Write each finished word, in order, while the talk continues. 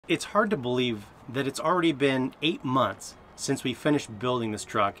It's hard to believe that it's already been 8 months since we finished building this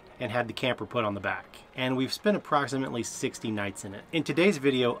truck and had the camper put on the back. And we've spent approximately 60 nights in it. In today's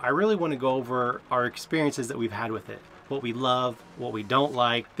video, I really want to go over our experiences that we've had with it. What we love, what we don't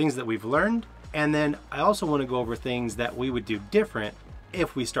like, things that we've learned. And then I also want to go over things that we would do different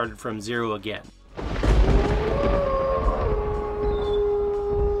if we started from zero again.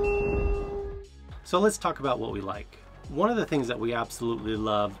 So let's talk about what we like. One of the things that we absolutely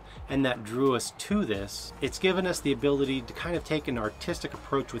love and that drew us to this, it's given us the ability to kind of take an artistic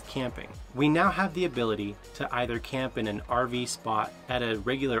approach with camping. We now have the ability to either camp in an RV spot at a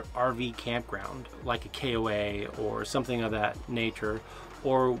regular RV campground, like a KOA or something of that nature,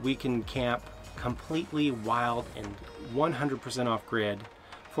 or we can camp completely wild and 100% off grid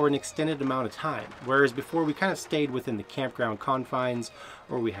for an extended amount of time. Whereas before we kind of stayed within the campground confines,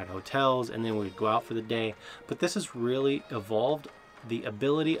 or we had hotels and then we'd go out for the day. But this has really evolved the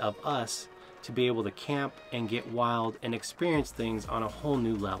ability of us to be able to camp and get wild and experience things on a whole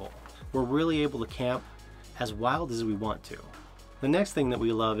new level. We're really able to camp as wild as we want to. The next thing that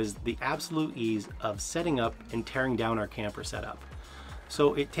we love is the absolute ease of setting up and tearing down our camper setup.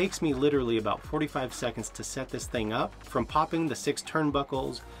 So it takes me literally about 45 seconds to set this thing up, from popping the 6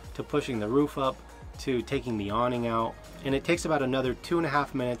 turnbuckles to pushing the roof up to taking the awning out. And it takes about another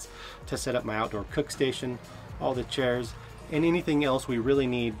 2.5 minutes to set up my outdoor cook station, all the chairs, and anything else we really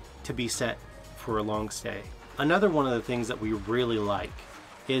need to be set for a long stay. Another one of the things that we really like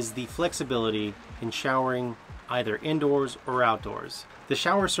is the flexibility in showering either indoors or outdoors. The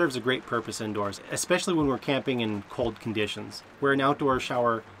shower serves a great purpose indoors, especially when we're camping in cold conditions, where an outdoor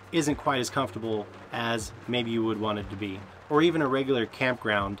shower isn't quite as comfortable as maybe you would want it to be. Or even a regular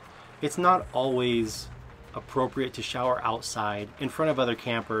campground, it's not always appropriate to shower outside in front of other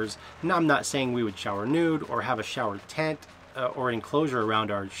campers. Now, I'm not saying we would shower nude or have a shower tent or enclosure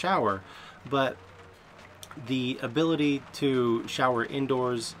around our shower, but the ability to shower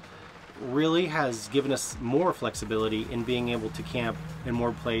indoors really has given us more flexibility in being able to camp in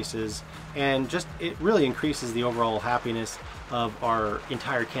more places, and just it really increases the overall happiness of our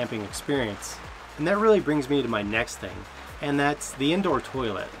entire camping experience. And that really brings me to my next thing, and that's the indoor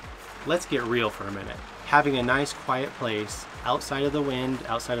toilet. Let's get real for a minute. Having a nice quiet place outside of the wind,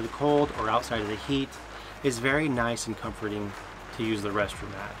 outside of the cold, or outside of the heat is very nice and comforting to use the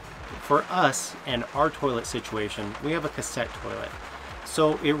restroom at. For us and our toilet situation, we have a cassette toilet.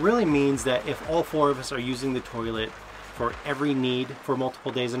 So it really means that if all 4 of us are using the toilet for every need for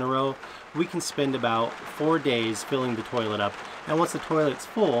multiple days in a row, we can spend about 4 days filling the toilet up. And once the toilet's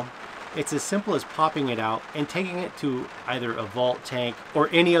full, it's as simple as popping it out and taking it to either a vault tank or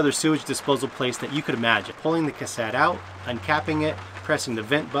any other sewage disposal place that you could imagine. Pulling the cassette out, uncapping it, pressing the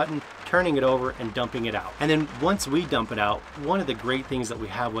vent button, turning it over, and dumping it out. And then once we dump it out, one of the great things that we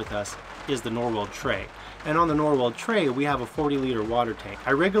have with us is the Norwell tray. And on the Norwell tray, we have a 40-liter water tank.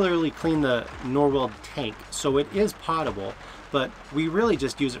 I regularly clean the Norwell tank, so it is potable, but we really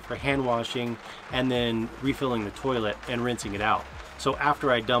just use it for hand washing and then refilling the toilet and rinsing it out. So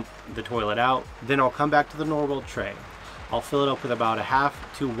after I dump the toilet out, then I'll come back to the Norwell tray. I'll fill it up with about a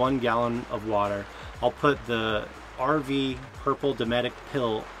half to 1 gallon of water. I'll put the RV purple Dometic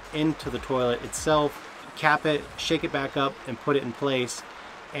pill into the toilet itself, cap it, shake it back up, and put it in place.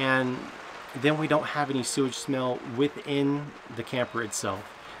 And then we don't have any sewage smell within the camper itself.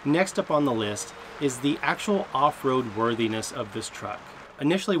 Next up on the list is the actual off-road worthiness of this truck.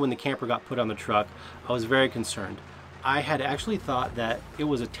 Initially, when the camper got put on the truck, I was very concerned. I had actually thought that it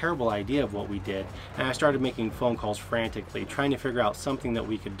was a terrible idea of what we did, and I started making phone calls frantically, trying to figure out something that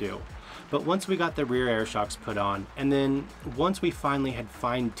we could do. But once we got the rear air shocks put on, and then once we finally had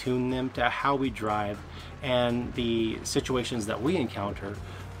fine-tuned them to how we drive and the situations that we encounter,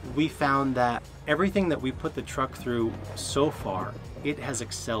 we found that everything that we put the truck through so far, it has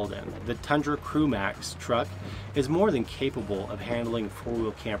excelled in. The Tundra Crew Max truck is more than capable of handling a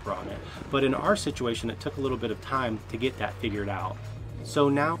 4-wheel camper on it, but in our situation it took a little bit of time to get that figured out. So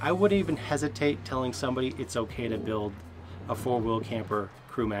now I wouldn't even hesitate telling somebody it's okay to build a 4-wheel camper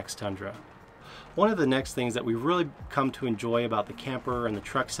Crew Max Tundra. One of the next things that we really come to enjoy about the camper and the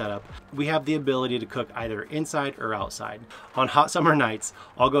truck setup, we have the ability to cook either inside or outside. On hot summer nights,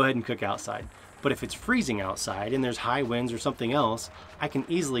 I'll go ahead and cook outside. But if it's freezing outside and there's high winds or something else, I can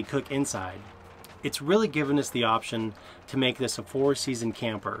easily cook inside. It's really given us the option to make this a 4-season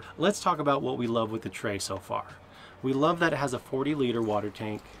camper. Let's talk about what we love with the tray so far. We love that it has a 40-liter water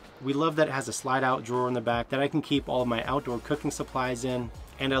tank. We love that it has a slide-out drawer in the back that I can keep all of my outdoor cooking supplies in.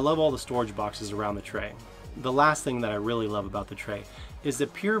 And I love all the storage boxes around the tray. The last thing that I really love about the tray is the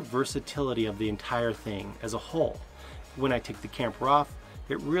pure versatility of the entire thing as a whole. When I take the camper off,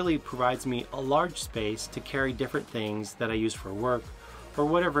 it really provides me a large space to carry different things that I use for work or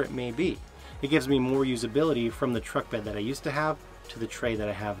whatever it may be. It gives me more usability from the truck bed that I used to have to the tray that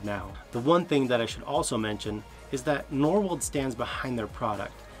I have now. The one thing that I should also mention is that Norweld stands behind their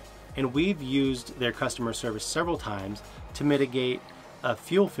product, and we've used their customer service several times to mitigate a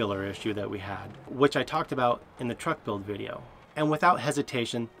fuel filler issue that we had, which I talked about in the truck build video. And without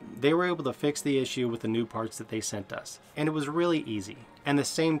hesitation, they were able to fix the issue with the new parts that they sent us. And it was really easy. And the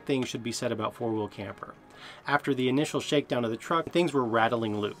same thing should be said about 4-wheel camper. After the initial shakedown of the truck, things were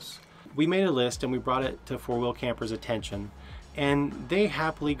rattling loose. We made a list and we brought it to 4-wheel camper's attention, and they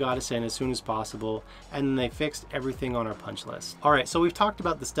happily got us in as soon as possible, and then they fixed everything on our punch list. All right, so we've talked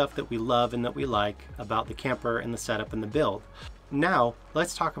about the stuff that we love and that we like about the camper and the setup and the build. Now,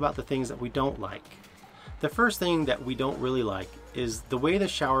 let's talk about the things that we don't like. The first thing that we don't really like is the way the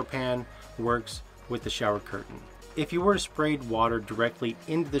shower pan works with the shower curtain. If you were to spray water directly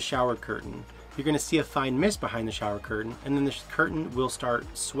into the shower curtain, you're going to see a fine mist behind the shower curtain, and then the curtain will start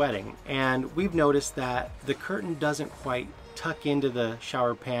sweating. And we've noticed that the curtain doesn't quite tuck into the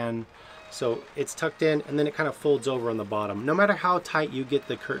shower pan, so it's tucked in and then it kind of folds over on the bottom. No matter how tight you get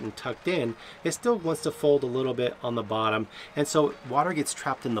the curtain tucked in, it still wants to fold a little bit on the bottom, and so water gets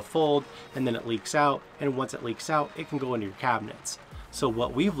trapped in the fold and then it leaks out, and once it leaks out, it can go into your cabinets. So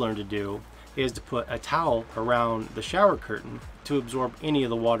what we've learned to do is to put a towel around the shower curtain to absorb any of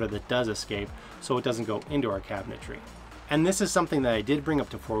the water that does escape, so it doesn't go into our cabinetry. And this is something that I did bring up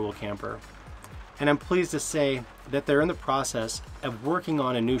to 4-wheel camper, and I'm pleased to say that they're in the process of working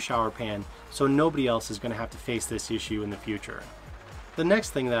on a new shower pan, so nobody else is going to have to face this issue in the future. The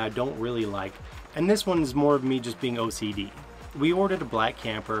next thing that I don't really like, and this one is more of me just being OCD. We ordered a black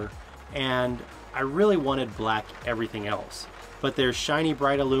camper, and I really wanted black everything else. But there's shiny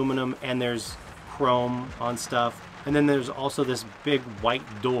bright aluminum and there's chrome on stuff. And then there's also this big white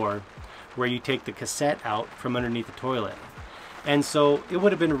door where you take the cassette out from underneath the toilet. And so it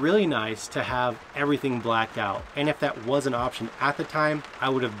would have been really nice to have everything blacked out. And if that was an option at the time, I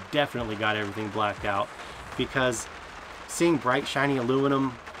would have definitely got everything blacked out, because seeing bright shiny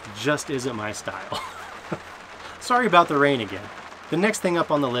aluminum just isn't my style. Sorry about the rain again. The next thing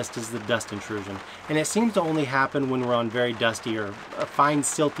up on the list is the dust intrusion, and it seems to only happen when we're on very dusty or fine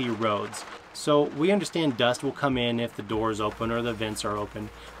silty roads. So we understand dust will come in if the doors open or the vents are open,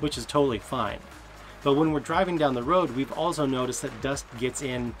 which is totally fine. But when we're driving down the road, we've also noticed that dust gets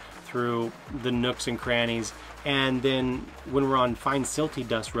in through the nooks and crannies, and then when we're on fine silty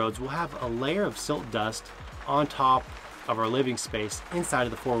dust roads, we'll have a layer of silt dust on top of our living space inside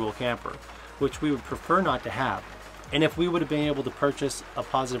of the 4-wheel camper, which we would prefer not to have. And if we would have been able to purchase a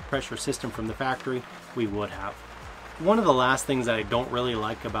positive pressure system from the factory, we would have. One of the last things that I don't really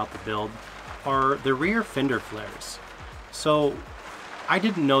like about the build are the rear fender flares. So I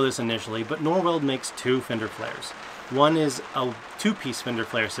didn't know this initially, but Norweld makes 2 fender flares. One is a 2-piece fender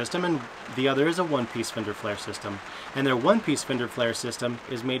flare system, and the other is a 1-piece fender flare system. And their 1-piece fender flare system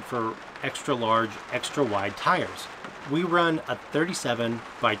is made for extra large, extra wide tires. We run a 37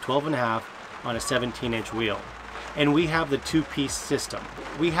 by 12.5 on a 17-inch wheel. And we have the 2-piece system.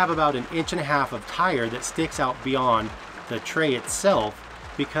 We have about 1.5 inches of tire that sticks out beyond the tray itself,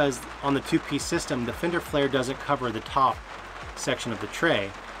 because on the 2-piece system, the fender flare doesn't cover the top section of the tray,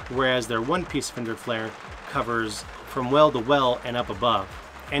 whereas their 1-piece fender flare covers from well to well and up above.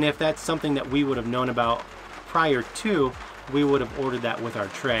 And if that's something that we would have known about prior to, we would have ordered that with our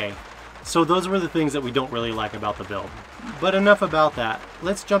tray. So those were the things that we don't really like about the build. But enough about that,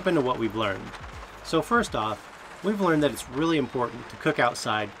 let's jump into what we've learned. So first off, we've learned that it's really important to cook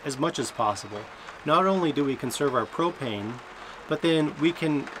outside as much as possible. Not only do we conserve our propane, but then we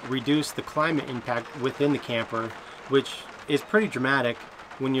can reduce the climate impact within the camper, which is pretty dramatic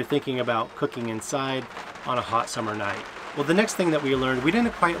when you're thinking about cooking inside on a hot summer night. Well, the next thing that we learned, we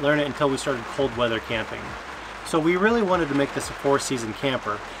didn't quite learn it until we started cold weather camping. So we really wanted to make this a 4-season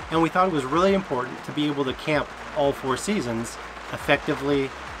camper, and we thought it was really important to be able to camp all 4 seasons effectively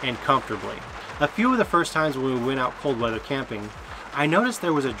and comfortably. A few of the first times when we went out cold weather camping, I noticed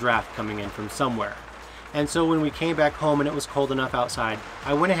there was a draft coming in from somewhere. And so when we came back home and it was cold enough outside,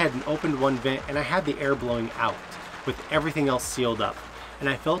 I went ahead and opened one vent and I had the air blowing out with everything else sealed up. And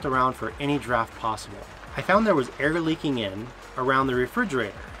I felt around for any draft possible. I found there was air leaking in around the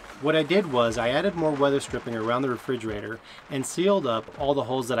refrigerator. What I did was I added more weather stripping around the refrigerator and sealed up all the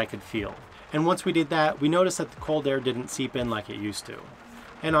holes that I could feel. And once we did that, we noticed that the cold air didn't seep in like it used to.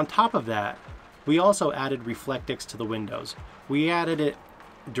 And on top of that, we also added Reflectix to the windows. We added it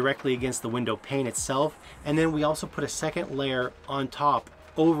directly against the window pane itself, and then we also put a second layer on top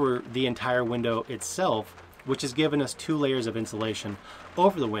over the entire window itself which has given us 2 layers of insulation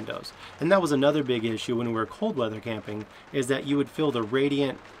over the windows. And that was another big issue when we were cold weather camping, is that you would feel the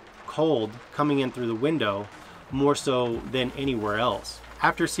radiant cold coming in through the window more so than anywhere else.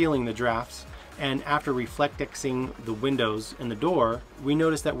 After sealing the drafts and after reflectexing the windows and the door, we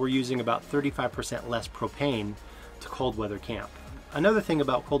noticed that we're using about 35% less propane to cold weather camp. Another thing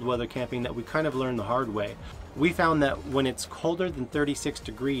about cold weather camping that we kind of learned the hard way, we found that when it's colder than 36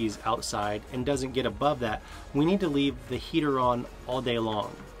 degrees outside and doesn't get above that, we need to leave the heater on all day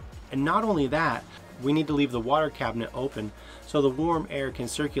long. And not only that, we need to leave the water cabinet open so the warm air can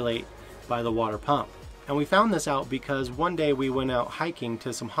circulate by the water pump. And we found this out because one day we went out hiking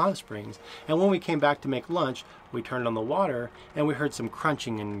to some hot springs, and when we came back to make lunch, we turned on the water and we heard some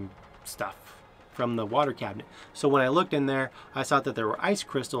crunching and stuff from the water cabinet. So when I looked in there, I saw that there were ice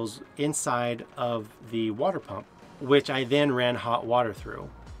crystals inside of the water pump, which I then ran hot water through,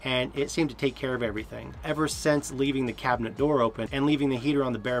 and it seemed to take care of everything. Ever since leaving the cabinet door open and leaving the heater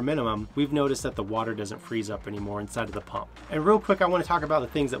on the bare minimum, we've noticed that the water doesn't freeze up anymore inside of the pump. And real quick, I want to talk about the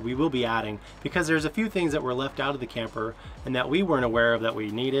things that we will be adding, because there's a few things that were left out of the camper and that we weren't aware of that we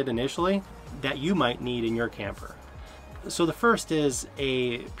needed initially that you might need in your camper. So the first is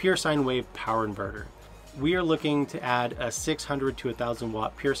a pure sine wave power inverter. We are looking to add a 600 to 1000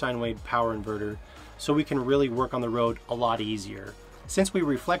 watt pure sine wave power inverter so we can really work on the road a lot easier. Since we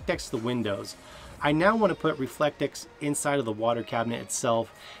Reflectex the windows, I now want to put Reflectex inside of the water cabinet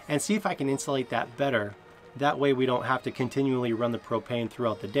itself and see if I can insulate that better. That way we don't have to continually run the propane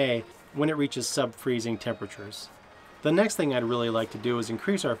throughout the day when it reaches sub-freezing temperatures. The next thing I'd really like to do is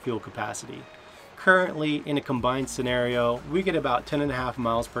increase our fuel capacity. Currently, in a combined scenario, we get about 10.5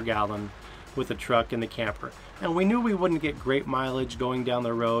 miles per gallon with the truck and the camper. And we knew we wouldn't get great mileage going down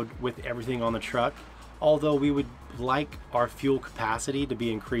the road with everything on the truck, although we would like our fuel capacity to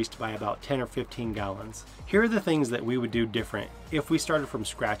be increased by about 10 or 15 gallons. Here are the things that we would do different if we started from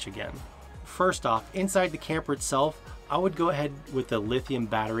scratch again. First off, inside the camper itself, I would go ahead with the lithium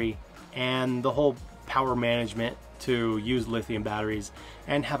battery and the whole power management to use lithium batteries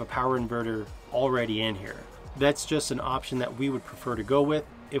and have a power inverter already in here. That's just an option that we would prefer to go with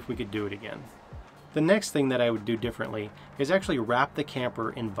if we could do it again. The next thing that I would do differently is actually wrap the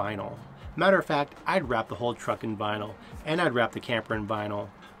camper in vinyl. Matter of fact, I'd wrap the whole truck in vinyl and I'd wrap the camper in vinyl.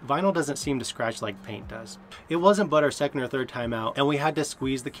 Vinyl doesn't seem to scratch like paint does. It wasn't but our second or third time out and we had to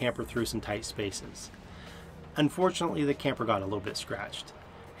squeeze the camper through some tight spaces. Unfortunately, the camper got a little bit scratched.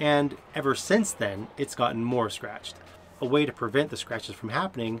 And ever since then, it's gotten more scratched. A way to prevent the scratches from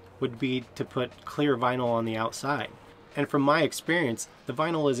happening would be to put clear vinyl on the outside. And from my experience, the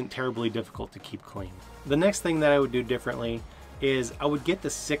vinyl isn't terribly difficult to keep clean. The next thing that I would do differently is I would get the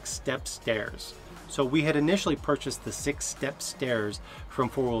 6-step stairs. So we had initially purchased the 6-step stairs from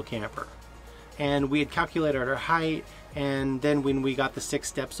 4-Wheel Camper. And we had calculated our height, and then when we got the 6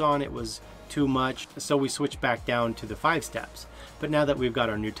 steps on, it was too much, so we switched back down to the 5 steps. But now that we've got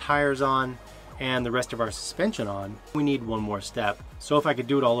our new tires on and the rest of our suspension on, we need one more step. So if I could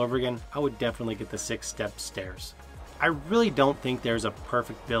do it all over again, I would definitely get the 6-step stairs. I really don't think there's a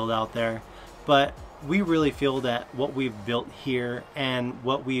perfect build out there, but we really feel that what we've built here and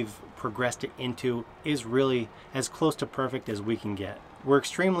what we've progressed it into is really as close to perfect as we can get. We're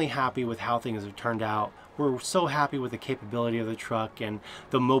extremely happy with how things have turned out. We're so happy with the capability of the truck and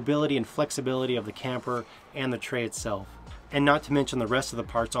the mobility and flexibility of the camper and the tray itself. And not to mention the rest of the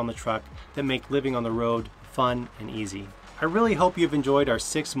parts on the truck that make living on the road fun and easy. I really hope you've enjoyed our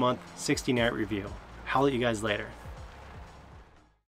 6-month, 60-night review. Holla at you guys later.